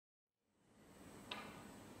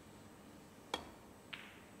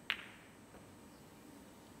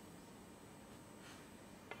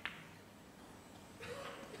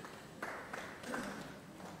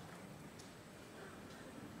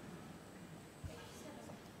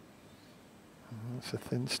It's a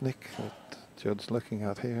thin snick that Judd's looking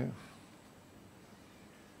at here.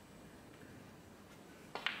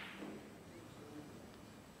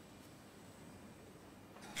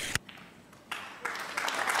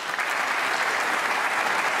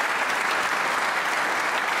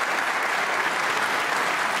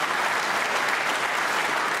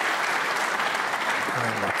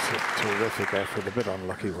 Terrific effort, a bit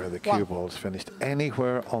unlucky where the cue ball's finished.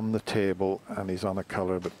 Anywhere on the table and he's on a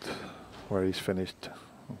colour, but where he's finished,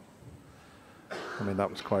 I mean, that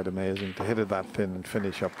was quite amazing to hit it that thin and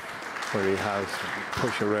finish up where he has.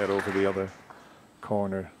 Push a red over the other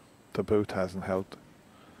corner. The boot hasn't helped.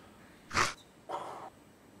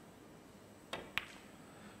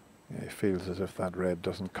 Yeah, he feels as if that red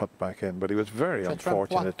doesn't cut back in, but he was very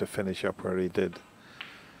unfortunate to finish up where he did.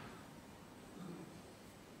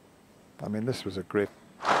 I mean, this was a great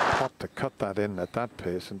pot to cut that in at that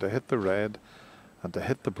pace and to hit the red and to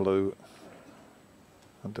hit the blue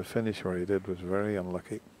and to finish where he did was very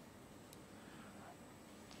unlucky.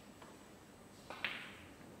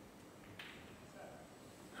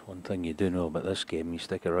 One thing you do know about this game, you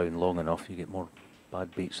stick around long enough, you get more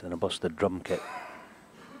bad beats than a busted drum kit.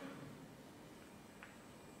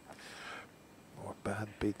 More bad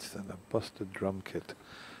beats than a busted drum kit.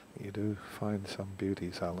 You do find some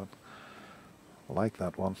beauties, Alan. Like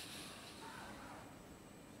that one.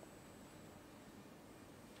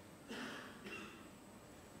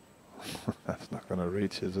 That's not going to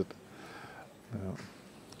reach, is it? No.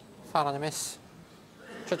 Far on a miss.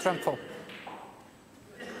 Judd Trump.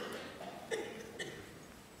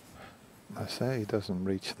 I say he doesn't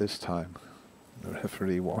reach this time. The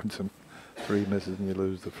referee warns him. 3 misses and you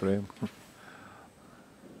lose the frame.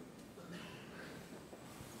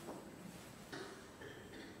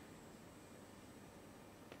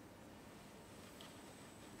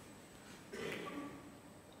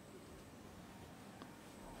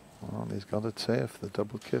 Well, he's got it safe, the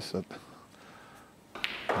double kiss it.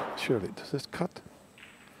 Surely, does this cut?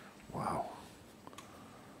 Wow.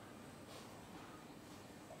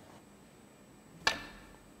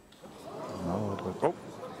 No, it would, oh.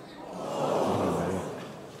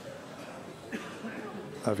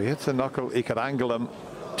 If he hits the knuckle, he could angle him.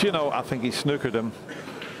 Do you know, I think he snookered him.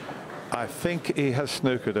 I think he has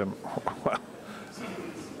snookered him. Well,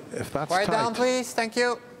 if that's Quiet tight, down, please. Thank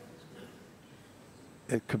you.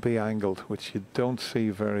 It could be angled, which you don't see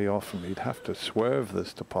very often. You'd have to swerve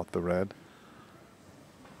this to pot the red.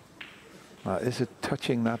 Is it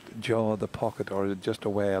touching that jaw of the pocket, or is it just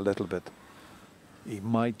away a little bit? He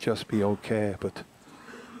might just be okay, but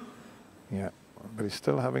yeah, but he's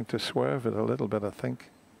still having to swerve it a little bit, I think.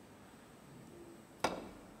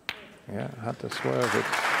 Yeah, had to swerve it.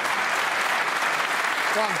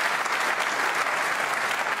 One.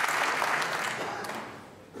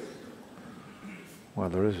 Well,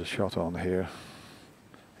 there is a shot on here.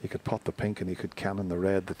 He could pot the pink and he could cannon the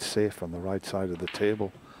red that's safe on the right side of the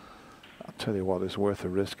table. I'll tell you what, it's worth a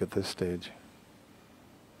risk at this stage.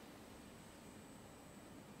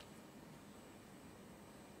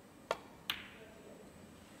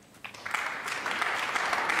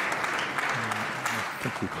 I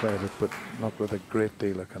think he played it, but not with a great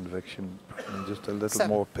deal of conviction. And just a little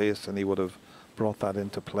more pace and he would have brought that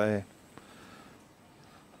into play.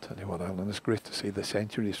 Tell you what, Alan, it's great to see the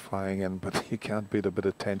centuries flying in, but you can't beat a bit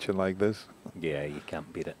of tension like this. Yeah, you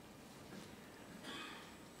can't beat it.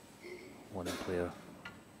 One player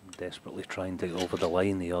desperately trying to get over the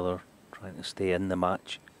line, the other trying to stay in the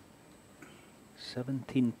match.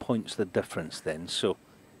 17 points the difference then, so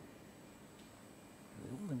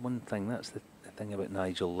the only one thing, that's the thing about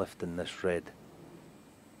Nigel lifting this red,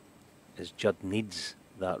 is Judd needs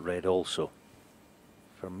that red also.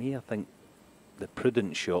 For me, I think the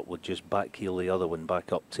prudent shot would just backheel the other one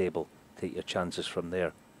back up table, take your chances from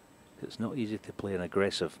there. It's not easy to play an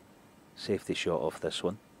aggressive safety shot off this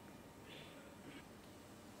one.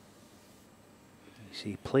 You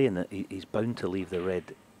see, playing it, he's bound to leave the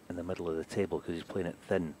red in the middle of the table because he's playing it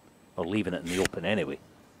thin, or leaving it in the open anyway.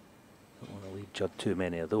 Don't want to leave Judd too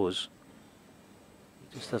many of those.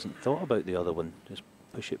 He just hasn't thought about the other one. Just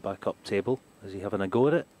push it back up table. Is he having a go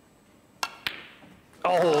at it?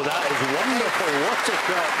 Oh, that is wonderful. What a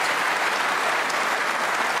shot.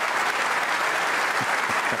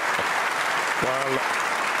 Well,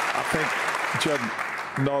 I think Judd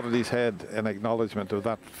nodded his head in acknowledgement of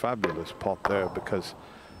that fabulous pot there, because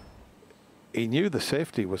he knew the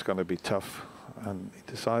safety was going to be tough and he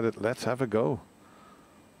decided, let's have a go.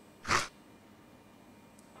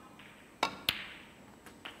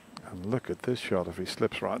 And look at this shot if he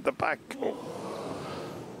slips round the back. Oh.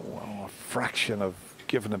 Wow, a fraction of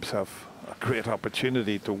giving himself a great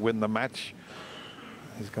opportunity to win the match.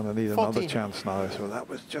 He's going to need 14. another chance now. So that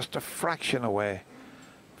was just a fraction away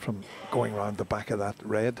from going round the back of that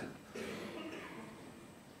red.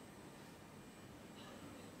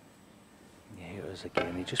 Yeah, here it is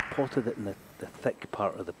again. He just potted it in the thick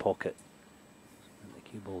part of the pocket. And the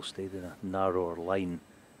cue ball stayed in a narrower line.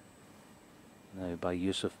 Now by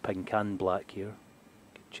use of pink and black here,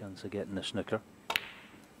 good chance of getting the snooker.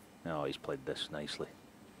 Oh, he's played this nicely.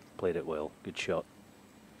 Played it well. Good shot.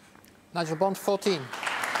 Nigel Bond, 14.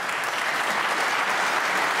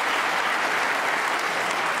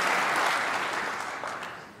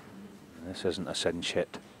 This isn't a cinch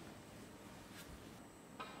hit.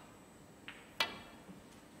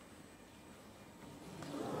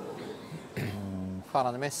 Far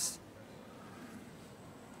on the miss.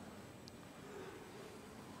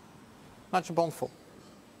 Nigel Bond, 4.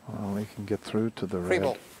 Well, he can get through to the Free red.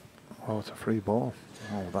 ball. Oh, it's a free ball.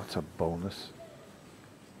 Oh, that's a bonus.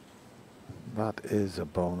 That is a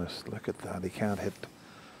bonus. Look at that. He can't hit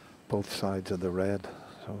both sides of the red.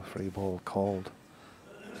 So free ball called.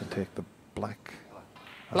 Can take the black.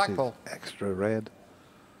 Black ball. Extra red.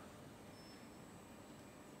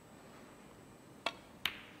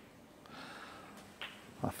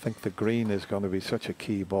 I think the green is going to be such a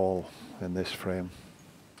key ball in this frame.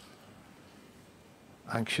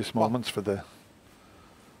 Anxious moments for the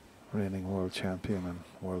reigning world champion and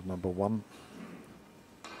world #1.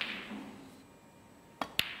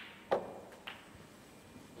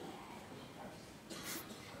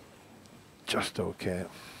 Just okay.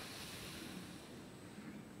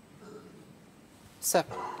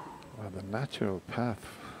 7. Well, the natural path,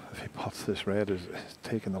 if he pots this red, is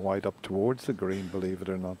taking the white up towards the green, believe it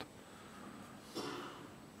or not.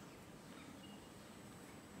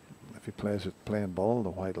 If he plays it plain ball, the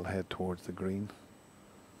white will head towards the green.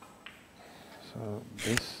 So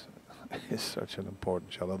this is such an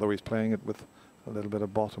important shot, although he's playing it with a little bit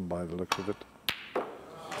of bottom by the looks of it.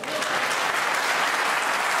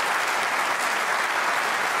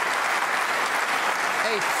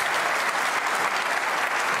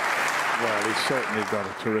 Well, he's certainly got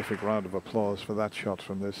a terrific round of applause for that shot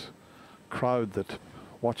from this crowd that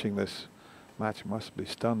watching this match must be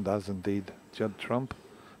stunned, as indeed Judd Trump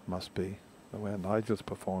must be, the way Nigel's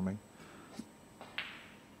performing.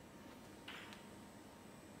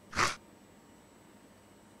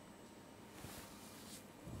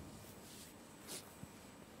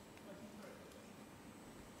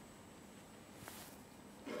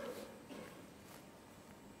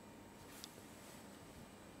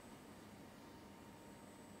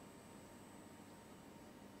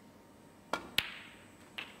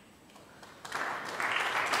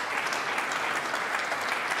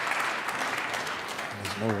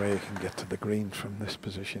 No way he can get to the green from this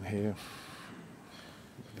position here.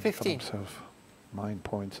 15. Put himself 9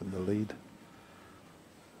 points in the lead.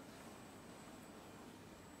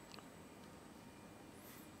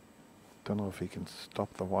 Don't know if he can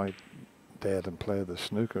stop the white dead and play the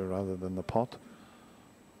snooker rather than the pot.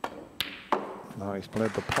 No, he's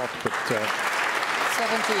played the pot, but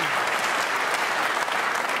 17.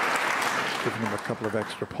 given him a couple of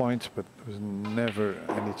extra points, but there was never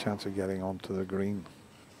any chance of getting onto the green.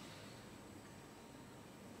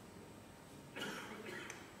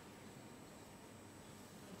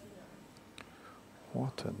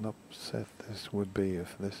 What an upset this would be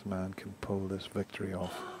if this man can pull this victory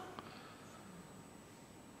off.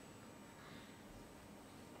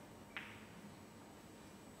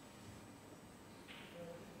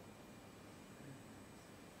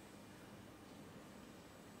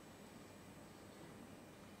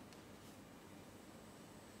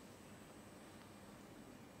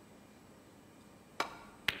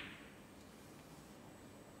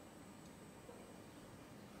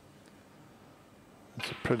 It's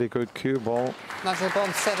a pretty good cue ball. Nigel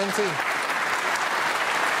Bond, 17.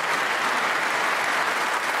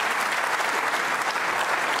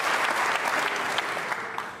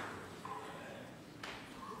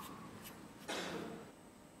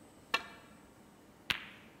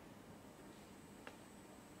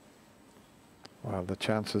 Well, the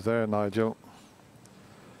chances there, Nigel.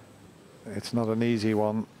 It's not an easy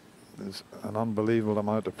one. There's an unbelievable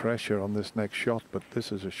amount of pressure on this next shot, but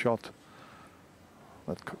this is a shot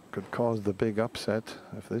that could cause the big upset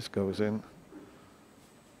if this goes in.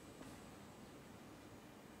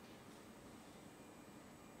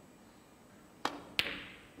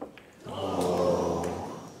 Oh.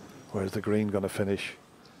 Where's the green going to finish?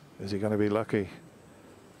 Is he going to be lucky?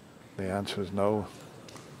 The answer is no.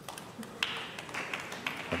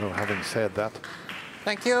 Although having said that,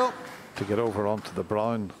 Thank you. to get over onto the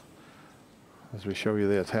brown, as we show you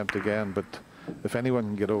the attempt again, but if anyone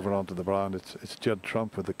can get over onto the brown, it's Judd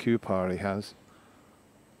Trump with the cue power he has.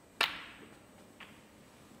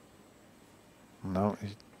 No,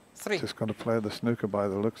 he's 3. just going to play the snooker by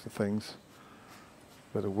the looks of things.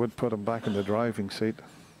 But it would put him back in the driving seat.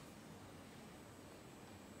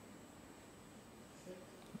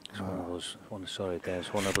 It's one of those, sorry, Des,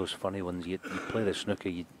 one of those funny ones. You play the snooker,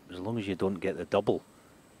 as long as you don't get the double,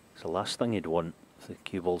 it's the last thing you'd want if the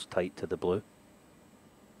cue ball's tight to the blue.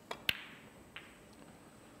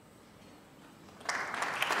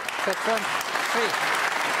 Set Trump, 3.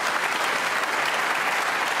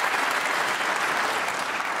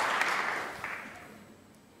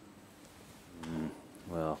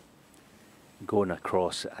 Well, going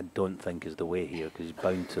across, I don't think is the way here, because he's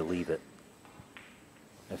bound to leave it.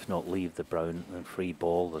 If not leave the brown and free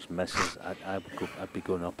ball, there's misses. I'd be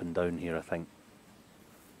going up and down here, I think.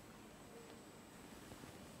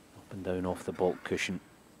 Up and down off the baulk cushion.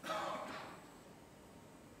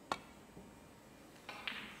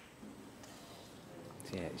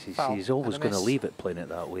 Yeah, he's always going to leave it playing it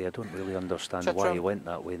that way. I don't really understand why he went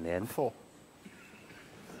that way in the end. 4.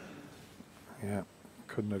 Yeah,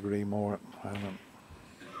 couldn't agree more.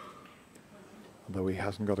 Although he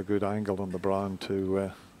hasn't got a good angle on the brown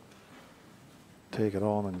to take it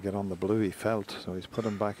on and get on the blue, he felt. So he's put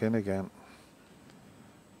him back in again.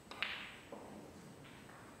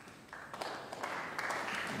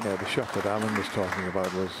 Yeah, the shot that Alan was talking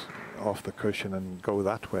about was off the cushion and go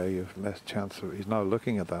that way. You've less chance of, he's now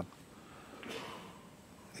looking at that.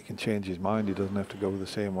 He can change his mind. He doesn't have to go the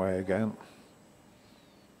same way again.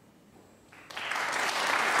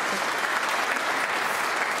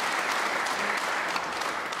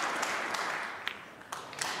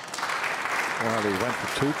 Well, he went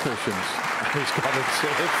for 2 cushions and he's got it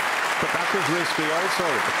safe, but that was risky also.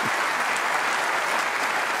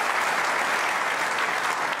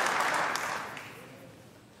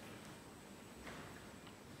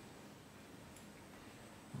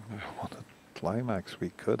 What a climax we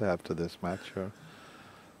could have to this match, or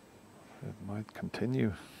it might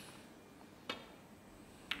continue.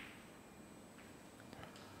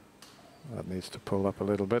 That needs to pull up a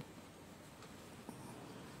little bit.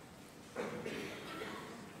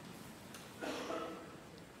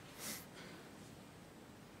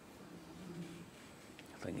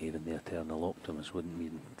 I think even the eternal optimist wouldn't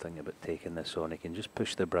even think about taking this on. He can just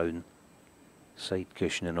push the brown side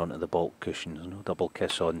cushioning onto the baulk cushion. There's no double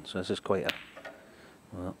kiss on, so this is quite a,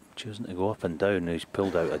 well, choosing to go up and down. Now he's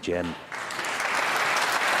pulled out a gem. Not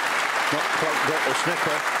quite got the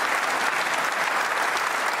snooker.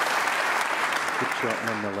 Good shot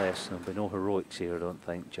nonetheless. There'll be no heroics here, I don't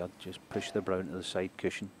think. Judd just push the brown to the side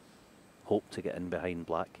cushion. Hope to get in behind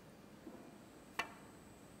black.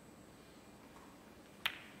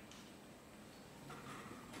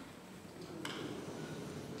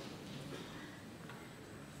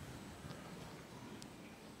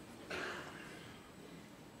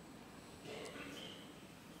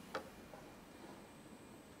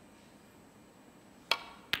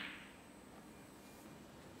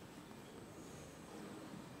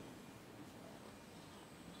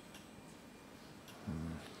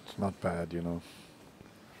 Not bad, you know.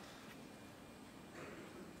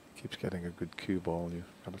 Keeps getting a good cue ball. You've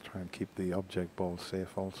got to try and keep the object ball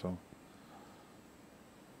safe also.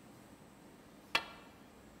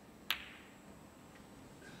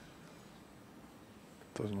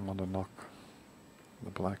 Doesn't want to knock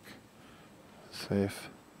the black safe.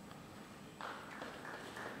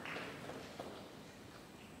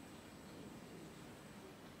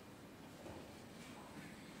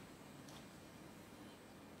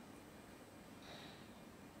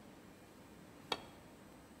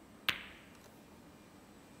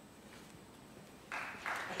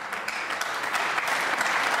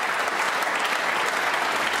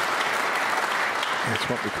 It's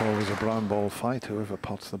what we call as a brown ball fight. Whoever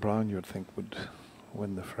pots the brown, you would think would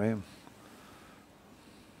win the frame.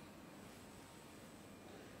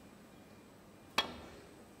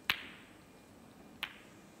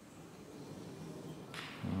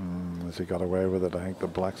 Has he got away with it? I think the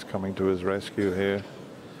black's coming to his rescue here.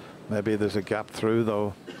 Maybe there's a gap through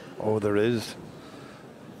though. Oh, there is.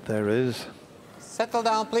 There is. Settle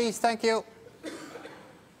down, please. Thank you.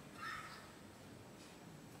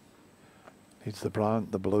 Needs the brown,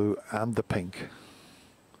 the blue, and the pink.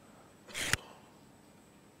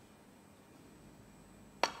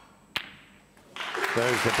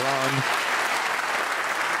 There's the brown.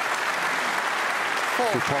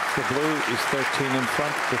 If he pops the blue, he's 13 in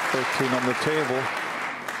front, with 13 on the table.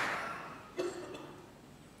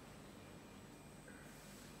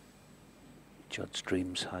 Judd's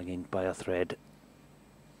dreams hanging by a thread.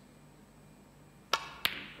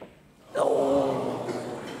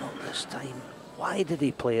 first time. Why did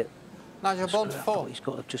he play it? Nigel Bond, 4. He's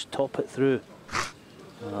got to just top it through.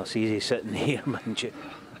 Oh, it's easy sitting here, mind you.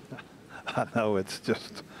 I know, it's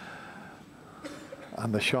just...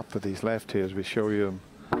 And the shot that he's left here, as we show you him,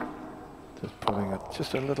 just putting it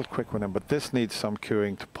just a little quick one in. But this needs some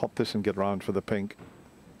cueing to pop this and get round for the pink.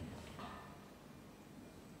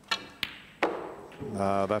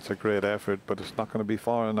 That's a great effort, but it's not going to be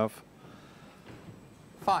far enough.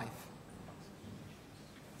 5.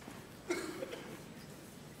 Is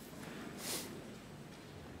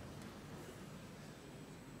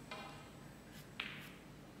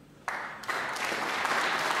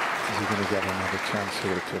he going to get another chance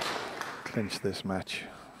here to clinch this match?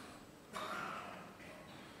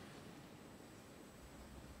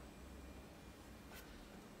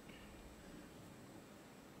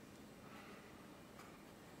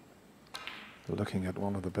 Looking at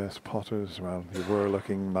one of the best potters. Well, you were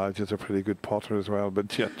looking, Nigel's a pretty good potter as well, but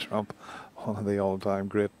Judd Trump, one of the all-time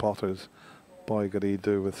great potters. Boy, could he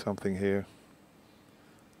do with something here.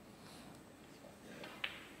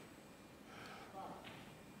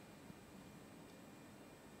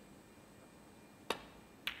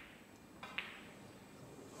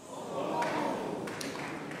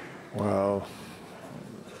 Well,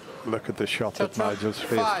 look at the shot that Nigel's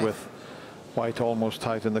faced with. White almost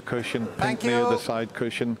tight in the cushion, pink near the side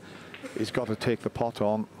cushion. He's got to take the pot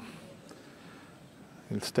on.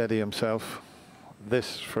 He'll steady himself.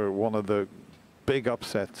 This for one of the big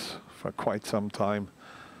upsets for quite some time.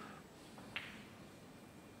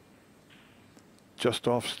 Just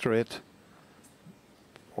off straight.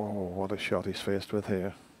 Oh, what a shot he's faced with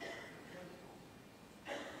here.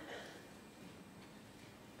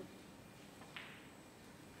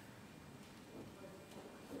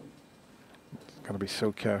 Got to be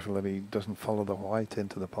so careful that he doesn't follow the white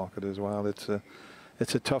into the pocket as well. It's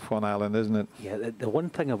a tough one, Alan, isn't it? Yeah, the one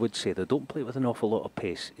thing I would say, they don't play with an awful lot of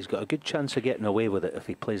pace. He's got a good chance of getting away with it if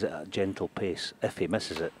he plays it at a gentle pace, if he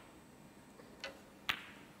misses it.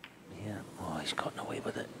 Yeah, oh, he's gotten away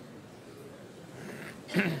with it.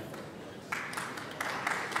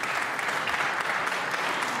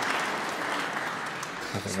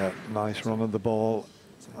 Having a nice run of the ball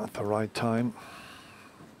at the right time.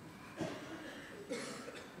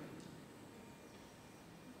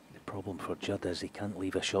 Problem for Judd is he can't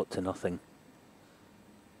leave a shot to nothing.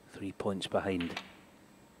 3 points behind.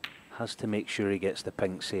 Has to make sure he gets the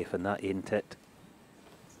pink safe, and that ain't it.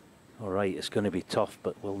 All right, it's going to be tough,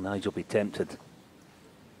 but will Nigel be tempted?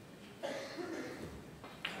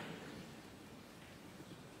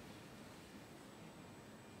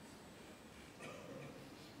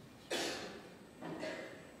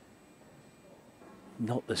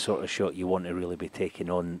 Not the sort of shot you want to really be taking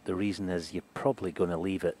on. The reason is you're probably going to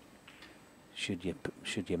leave it. Should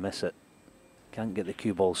you miss it? Can't get the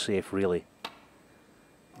cue ball safe, really.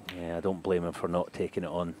 Yeah, I don't blame him for not taking it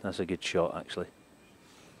on. That's a good shot, actually.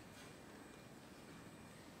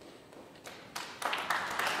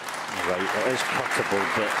 Right, it is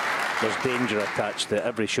cuttable, but there's danger attached to it.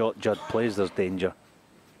 Every shot Judd plays, there's danger.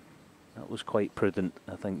 That was quite prudent,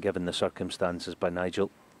 I think, given the circumstances by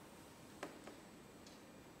Nigel.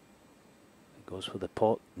 Goes for the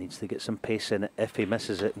pot, needs to get some pace in it if he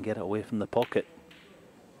misses it and get it away from the pocket.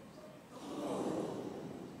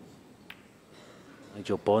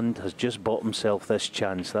 Nigel Bond has just bought himself this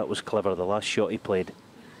chance. That was clever, the last shot he played.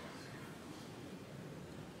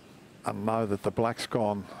 And now that the black's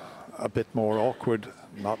gone, a bit more awkward,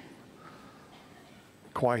 not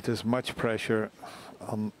quite as much pressure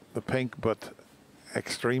on the pink, but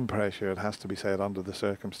extreme pressure, it has to be said, under the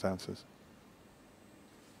circumstances.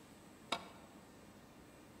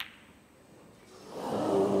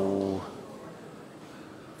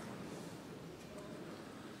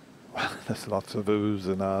 There's lots of oohs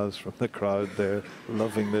and ahs from the crowd there,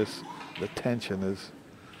 loving this. The tension is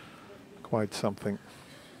quite something.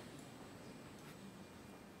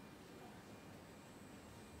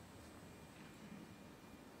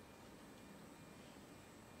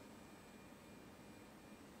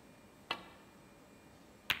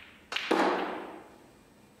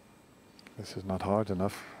 This is not hard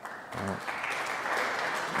enough.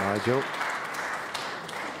 Nigel,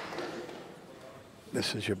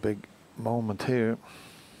 this is your big moment here.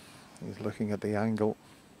 He's looking at the angle.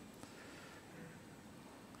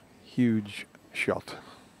 Huge shot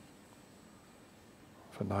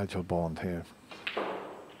for Nigel Bond here.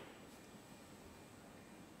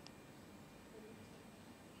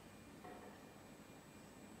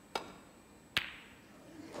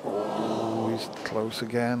 Oh, he's close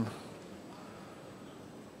again.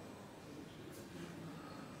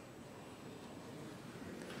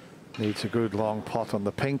 Needs a good long pot on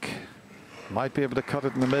the pink. Might be able to cut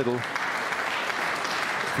it in the middle.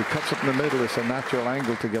 If he cuts it in the middle, it's a natural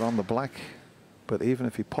angle to get on the black. But even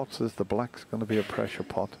if he pots this, the black's going to be a pressure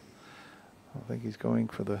pot. I think he's going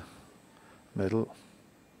for the middle.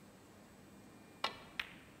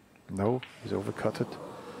 No, he's overcut it.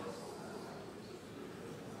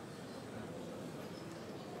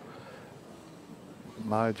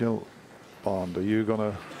 Nigel Bond, are you going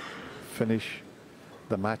to finish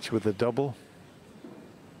the match with a double?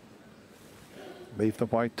 Leave the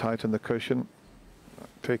white tight on the cushion.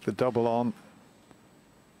 Take the double on.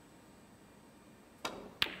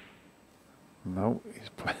 No,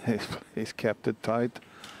 he's kept it tight,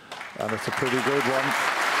 and it's a pretty good one.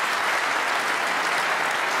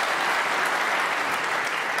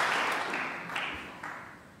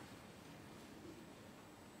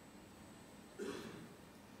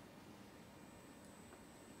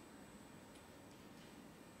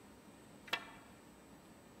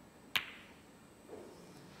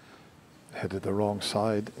 Hit it the wrong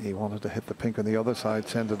side. He wanted to hit the pink on the other side,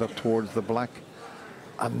 send it up towards the black.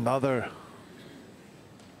 Another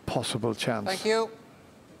possible chance. Thank you.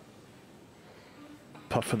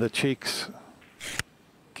 Puff of the cheeks.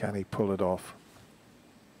 Can he pull it off?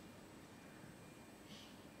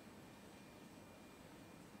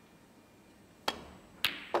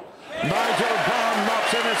 Nigel Bond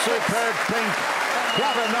knocks in a superb pink.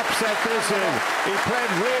 What an upset this is. He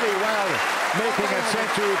played really well, making a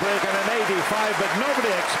century break and an 85, but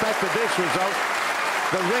nobody expected this result.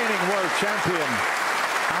 The reigning world champion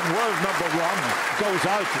and world #1 goes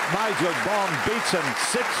out. Nigel Bond beats him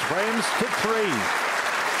 6 frames to 3.